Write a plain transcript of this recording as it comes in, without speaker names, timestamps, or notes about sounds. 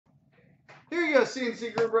Here you go,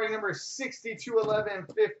 CNC group break number 6211,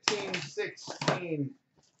 1516.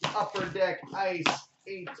 Upper Deck Ice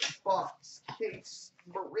 8-box case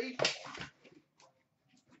break.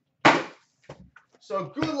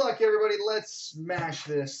 So good luck, everybody. Let's smash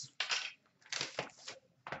this.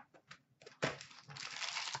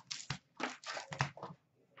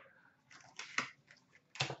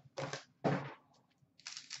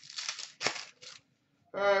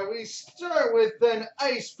 Alright, we start with an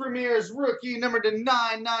Ice Premier's rookie, number to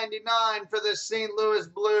 999 for the St. Louis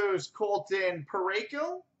Blues, Colton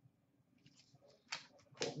Parayko.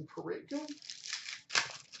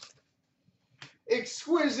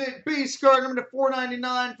 Exquisite base card, number to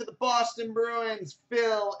 499 for the Boston Bruins,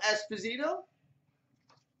 Phil Esposito.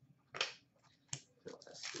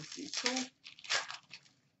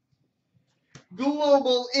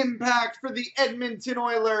 Global impact for the Edmonton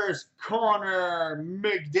Oilers, Connor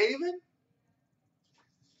McDavid.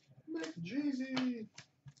 McJeezy.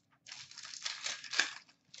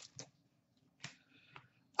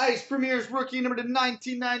 Ice Premier's rookie, number to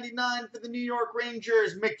 1999 for the New York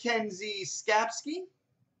Rangers, Mackenzie Skapski.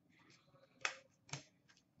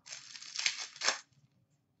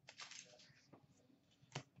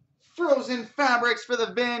 Frozen Fabrics for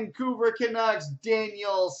the Vancouver Canucks,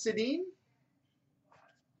 Daniel Sedin.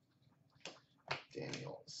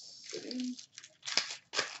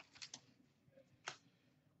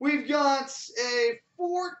 We've got a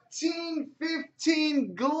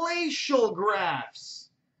 14-15 Glacial Graphs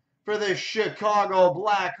for the Chicago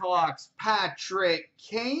Blackhawks, Patrick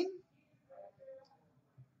Kane.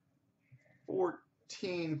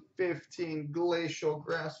 14-15 Glacial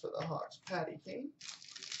Graphs for the Hawks, Patty Kane.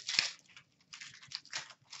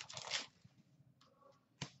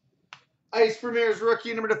 Ice Premier's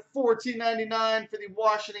rookie, number to 1499 for the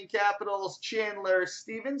Washington Capitals, Chandler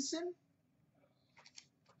Stevenson.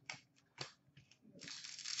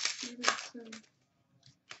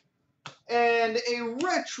 And a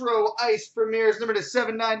retro Ice Premier's number to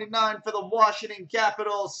 799 for the Washington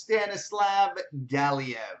Capitals, Stanislav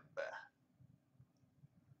Galiev.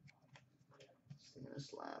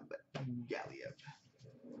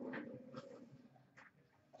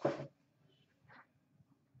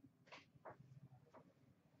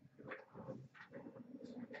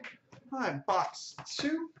 All right, box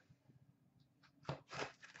 2.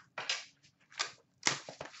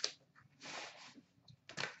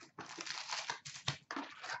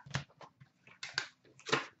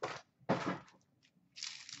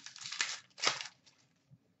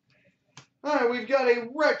 All right, we've got a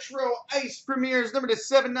retro Ice Premier's number to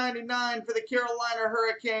 799 for the Carolina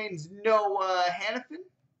Hurricanes, Noah Hanifin.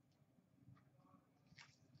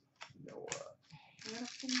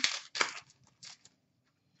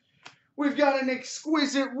 We've got an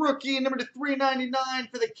exquisite rookie, number to 399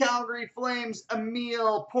 for the Calgary Flames,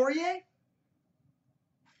 Emile Poirier.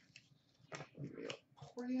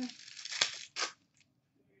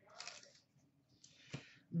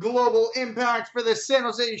 Global impact for the San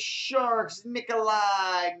Jose Sharks,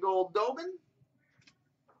 Nikolai Goldobin.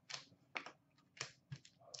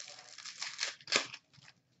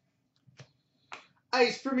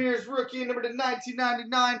 Ice Premier's rookie, number to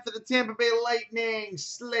 1999 for the Tampa Bay Lightning,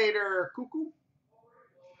 Slater Cuckoo.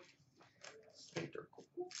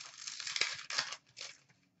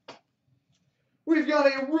 We've got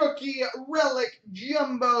a rookie relic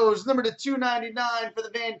jumbos, number to 299 for the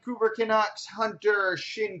Vancouver Canucks, Hunter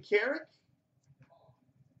Shinkaruk.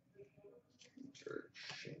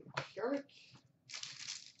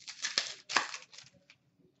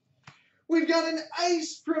 We've got an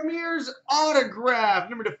Ice Premier's autograph,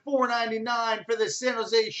 number to 499 for the San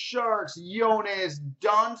Jose Sharks, Jonas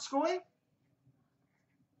Donskoy.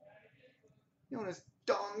 Jonas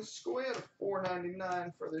Donskoy at a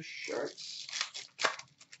 499 for the Sharks.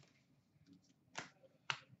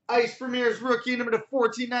 Ice Premier's rookie, number to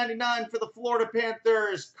 1499 for the Florida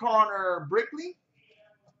Panthers, Connor Brickley.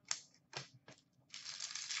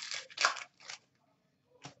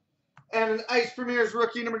 And an Ice Premier's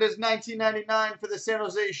rookie, number to 1999 for the San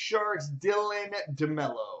Jose Sharks, Dylan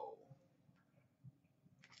DeMello.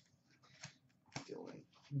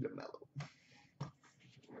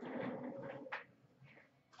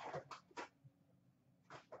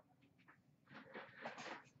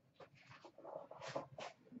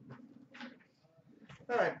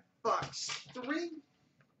 All right, box 3.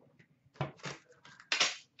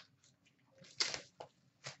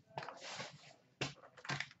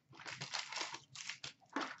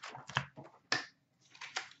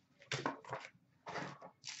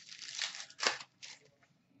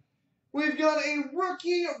 We've got a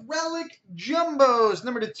rookie relic jumbos,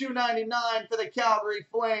 number to 299 for the Calgary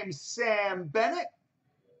Flames, Sam Bennett.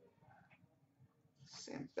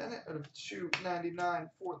 Sam Bennett out of 299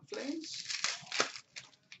 for the Flames.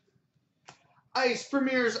 Ice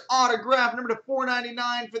Premier's autograph, number to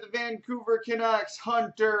 499 for the Vancouver Canucks,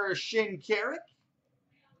 Hunter Shinkaruk.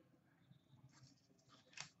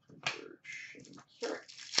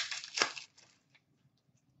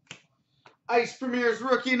 Ice Premier's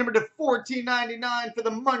rookie, number to 1499 for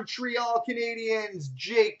the Montreal Canadiens,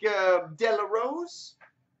 Jacob Delarose.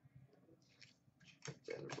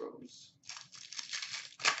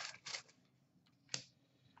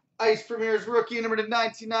 Ice Premier's rookie, number to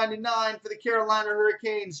 1999 for the Carolina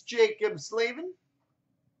Hurricanes, Jacob Slavin.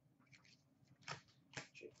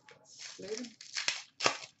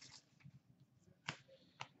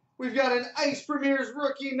 We've got an Ice Premier's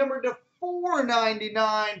rookie, number to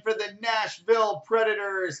 499 for the Nashville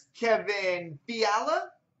Predators, Kevin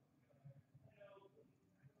Fiala.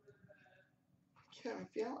 Kevin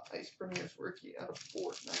Fiala, Ice Premier's rookie out of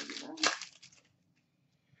 499.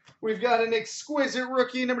 We've got an exquisite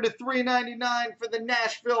rookie, number to 399 for the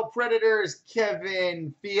Nashville Predators,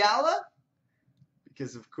 Kevin Fiala.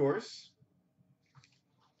 Because, of course,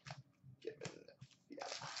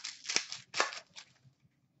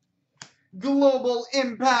 Global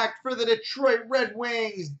Impact for the Detroit Red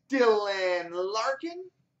Wings, Dylan Larkin.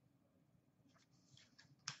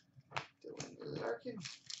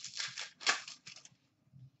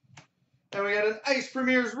 And we got an Ice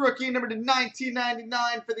Premier's rookie, number to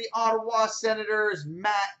 1999 for the Ottawa Senators,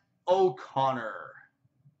 Matt O'Connor.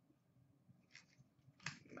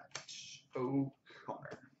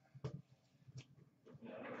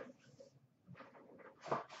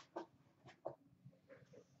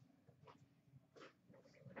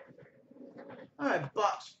 All right,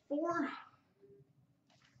 box 4.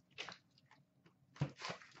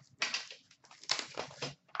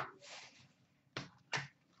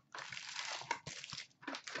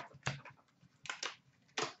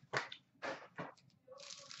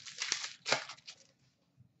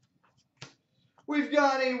 We've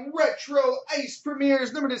got a retro Ice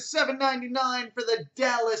Premier's number to 799 for the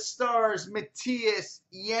Dallas Stars, Matthias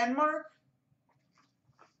Janmark.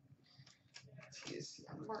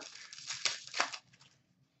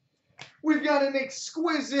 We've got an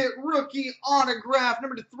exquisite rookie autograph,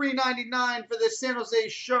 number to 399 for the San Jose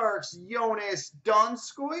Sharks, Jonas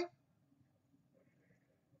Donskoy.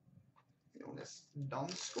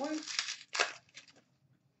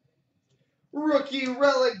 Rookie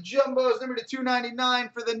relic jumbos, number to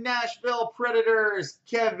 299 for the Nashville Predators,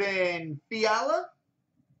 Kevin Fiala.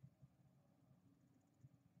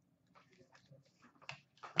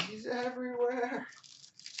 He's everywhere.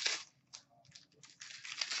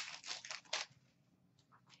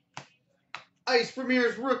 Ice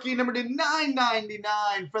Premier's rookie, number to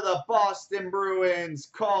 999 for the Boston Bruins,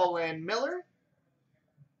 Colin Miller.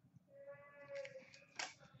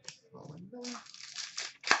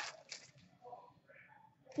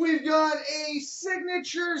 We've got a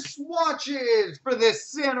signature swatches for the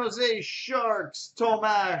San Jose Sharks,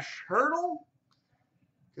 Tomas Hertl.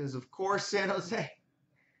 Because, of course, San Jose.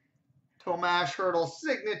 Tomas Hertl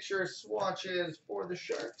signature swatches for the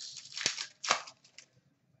Sharks.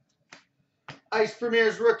 Ice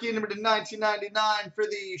Premier's rookie, number to 1999 for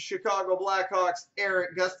the Chicago Blackhawks,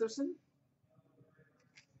 Eric Gustafson.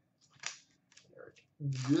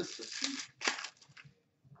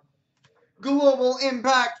 Global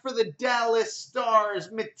Impact for the Dallas Stars,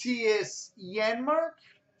 Matthias Janmark.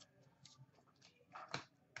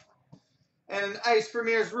 And an Ice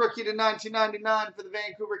Premier's rookie to 1999 for the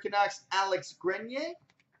Vancouver Canucks, Alex Grenier.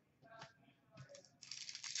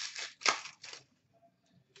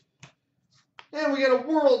 And we got a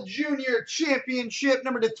World Junior Championship,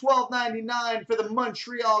 number to 1299 for the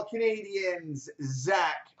Montreal Canadiens,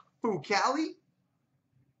 Zach Fucale.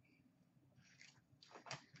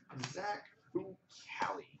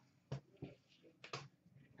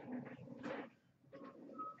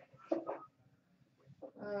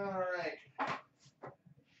 All right.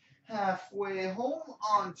 Halfway home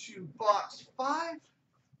on to box 5.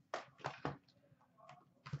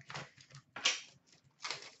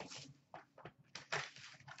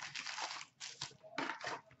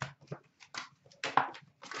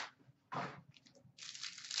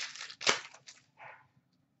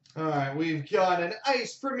 All right, we've got an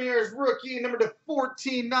Ice Premier's rookie, number to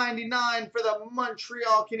 1499 for the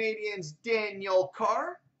Montreal Canadiens, Daniel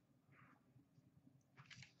Carr.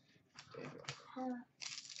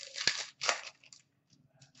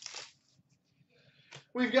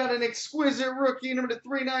 We've got an exquisite rookie number to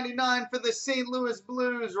 399 for the St. Louis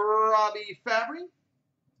Blues, Robbie Fabry.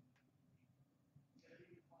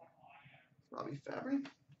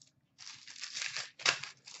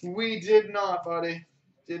 We did not, buddy.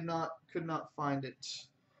 Could not find it.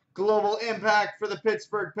 Global impact for the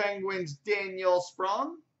Pittsburgh Penguins, Daniel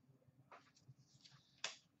Sprong.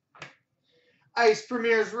 Ice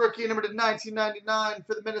Premier's rookie number to 1999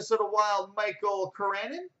 for the Minnesota Wild, Michael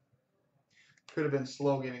Karanin. Could have been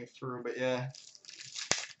slow getting through, but yeah.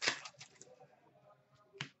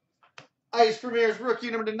 Ice Premier's rookie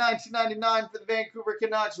number to 1999 for the Vancouver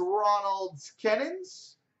Canucks, Ronald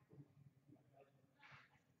Kennins.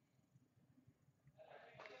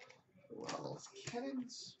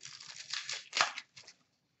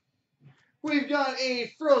 We've got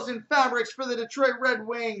a Frozen Fabrics for the Detroit Red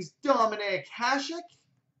Wings, Dominic Hasek.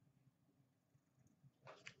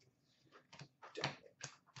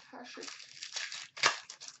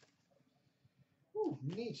 Ooh,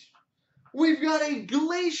 neat. We've got a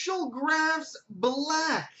Glacial Graphs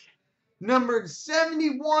Black, numbered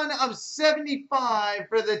 71 of 75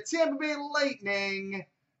 for the Tampa Bay Lightning,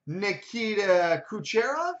 Nikita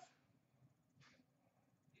Kucherov.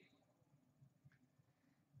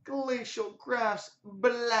 Glacial Graphs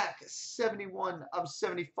Black, 71 of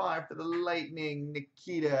 75 for the Lightning,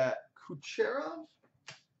 Nikita Kucherov.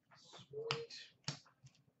 Sweet.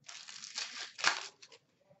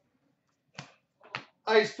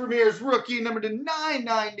 Ice Premier's rookie number to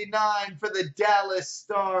 999 for the Dallas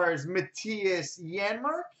Stars, Matthias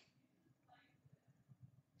Janmark.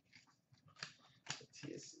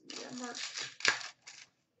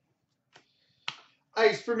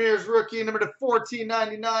 Ice Premier's rookie number to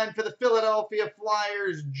 1499 for the Philadelphia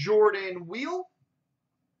Flyers, Jordan Wheel.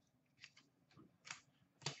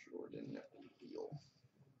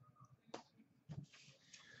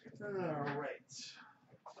 All right.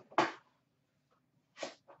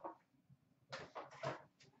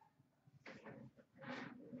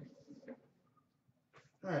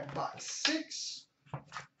 All right, box 6.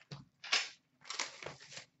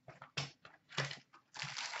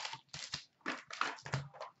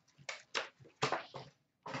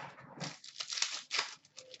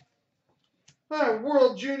 All right,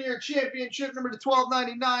 World Junior Championship number to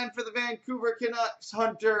 1299 for the Vancouver Canucks,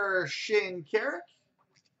 Hunter Shinkaruk.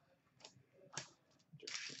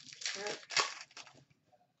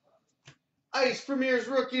 Ice Premier's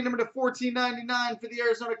rookie number to 1499 for the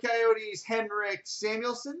Arizona Coyotes, Henrik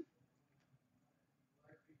Samuelsson.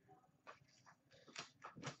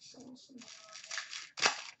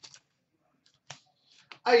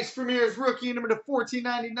 Ice Premier's rookie number to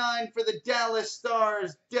 1499 for the Dallas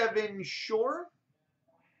Stars, Devin Shore.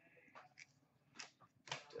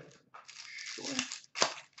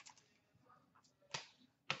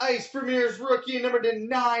 Ice Premier's rookie number to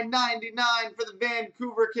 999 for the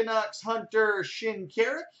Vancouver Canucks, Hunter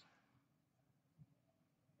Shinkaruk.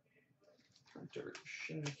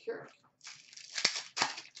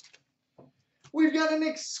 We've got an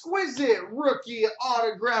exquisite rookie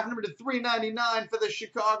autograph number to 399 for the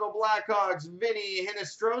Chicago Blackhawks, Vinny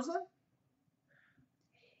Hinostroza.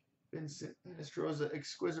 Vincent Hinostroza,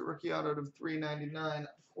 exquisite rookie auto to 399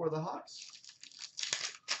 for the Hawks.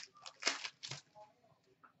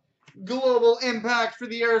 Global impact for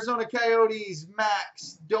the Arizona Coyotes,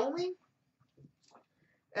 Max Domi.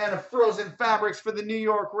 And a Frozen Fabrics for the New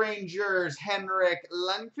York Rangers, Henrik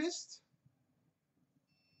Lundqvist.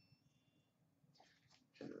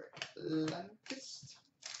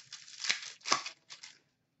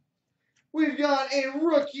 We've got a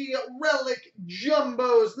rookie relic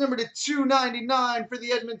jumbos, number to 299 for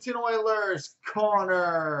the Edmonton Oilers,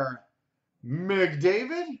 Connor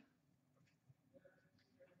McDavid.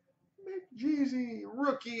 McJeezy,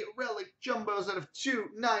 rookie relic jumbos out of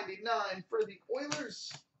 299 for the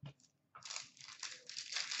Oilers.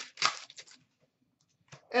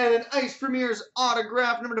 And an Ice Premier's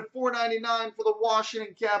autograph, number to 499 for the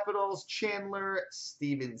Washington Capitals, Chandler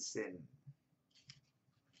Stevenson.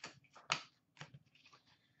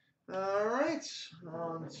 All right,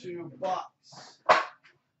 on to box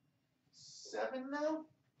 7 now.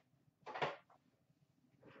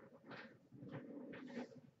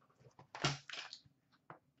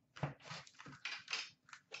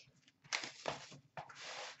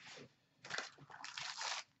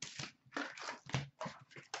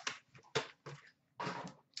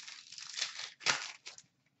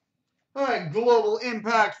 All right, global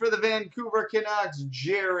impact for the Vancouver Canucks,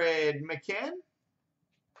 Jared McCann.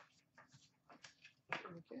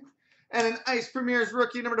 And an Ice Premier's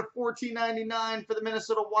rookie number to 1499 for the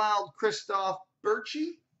Minnesota Wild, Christoph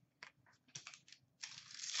Berchi.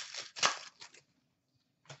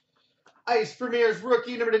 Ice Premier's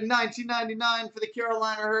rookie number to 1999 for the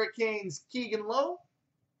Carolina Hurricanes, Keegan Lowe.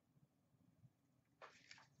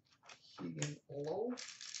 Keegan Lowe.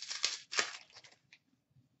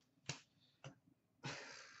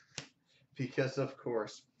 Because of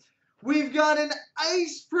course. We've got an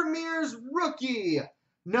Ice Premier's rookie,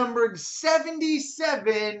 numbered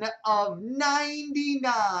 77 of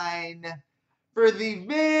 99 for the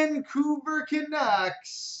Vancouver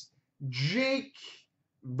Canucks, Jake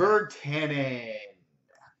Virtanen.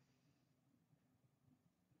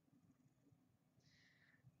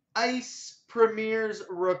 Ice Premier's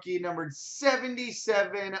rookie, numbered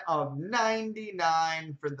 77 of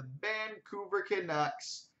 99 for the Vancouver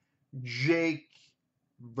Canucks, Jake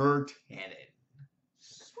Virtanen.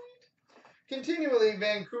 Sweet. Continually,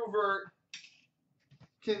 Vancouver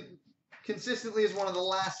consistently is one of the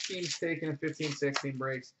last teams taken in 15-16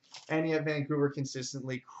 breaks, and yet Vancouver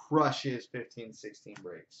consistently crushes 15-16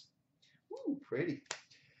 breaks. Ooh, pretty.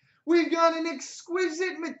 We've got an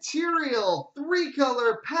exquisite material,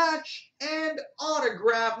 3-color patch and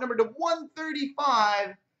autograph, number to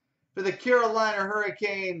 135 for the Carolina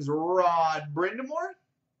Hurricanes, Rod Brind'Amour.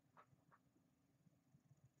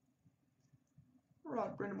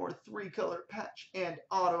 Rod Brind'Amour, 3-color patch and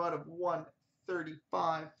auto out of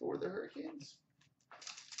 135 for the Hurricanes.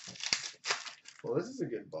 Well, this is a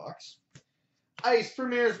good box. Ice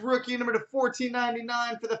Premier's rookie number to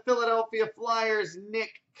 1499 for the Philadelphia Flyers, Nick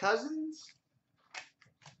Cousins.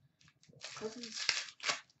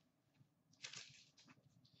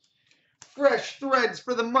 Fresh threads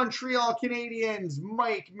for the Montreal Canadiens,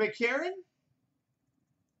 Mike McCarron.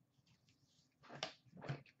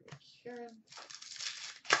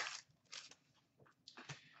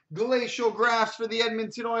 Glacial graphs for the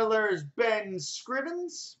Edmonton Oilers, Ben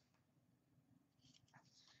Scrivens.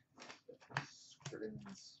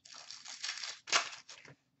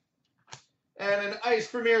 And an Ice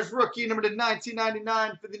Premier's rookie number to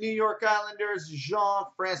 1999 for the New York Islanders,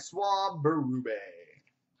 Jean-Francois Berube.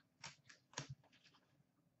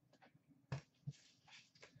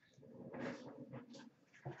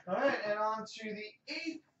 All right, and on to the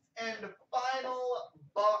 8th and final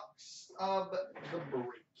box of the break.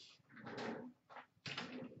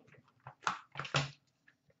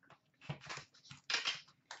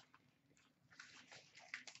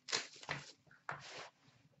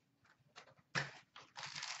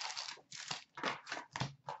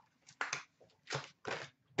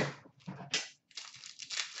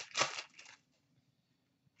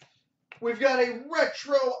 We've got a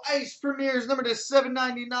retro Ice Premier's number to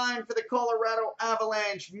 799 for the Colorado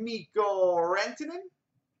Avalanche, Mikko Rantanen.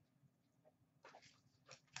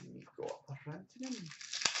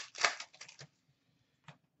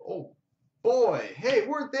 Oh boy, hey,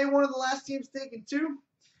 weren't they one of the last teams taken too?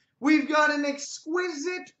 We've got an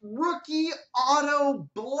exquisite rookie auto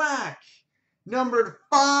black, numbered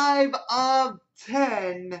 5 of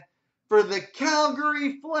 10 for the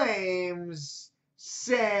Calgary Flames,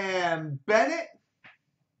 Sam Bennett.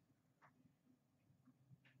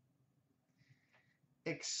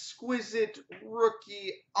 Exquisite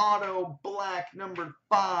rookie auto black, numbered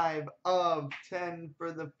 5 of 10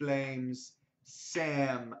 for the Flames,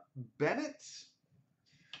 Sam Bennett.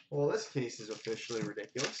 Well, this case is officially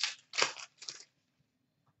ridiculous.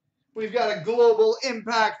 We've got a global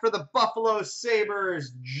impact for the Buffalo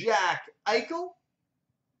Sabres, Jack Eichel.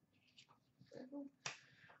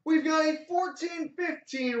 We've got a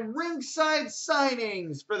 14-15 ringside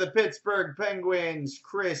signings for the Pittsburgh Penguins,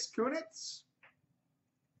 Chris Kunitz.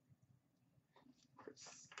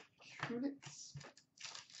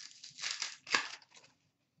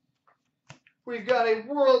 We've got a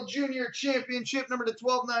World Junior Championship number to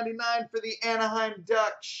 1299 for the Anaheim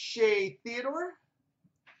Ducks, Shea Theodore.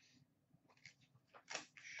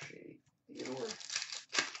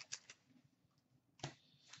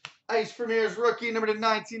 Ice Premier's rookie number to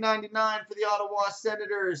 1999 for the Ottawa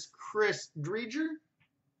Senators, Chris Driedger.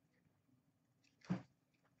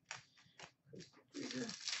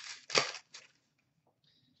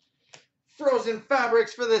 Frozen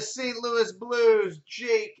Fabrics for the St. Louis Blues,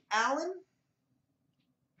 Jake Allen.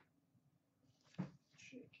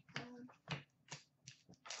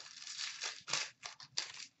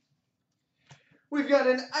 We've got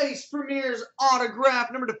an Ice Premier's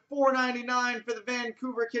autograph number to 499 for the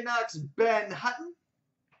Vancouver Canucks, Ben Hutton.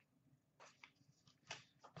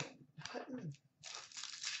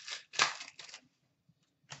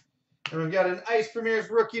 And we've got an Ice Premier's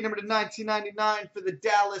rookie number to 1999 for the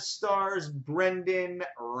Dallas Stars, Brendan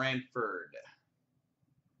Ranford.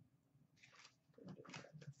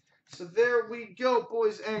 So there we go,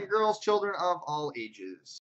 boys and girls, children of all ages.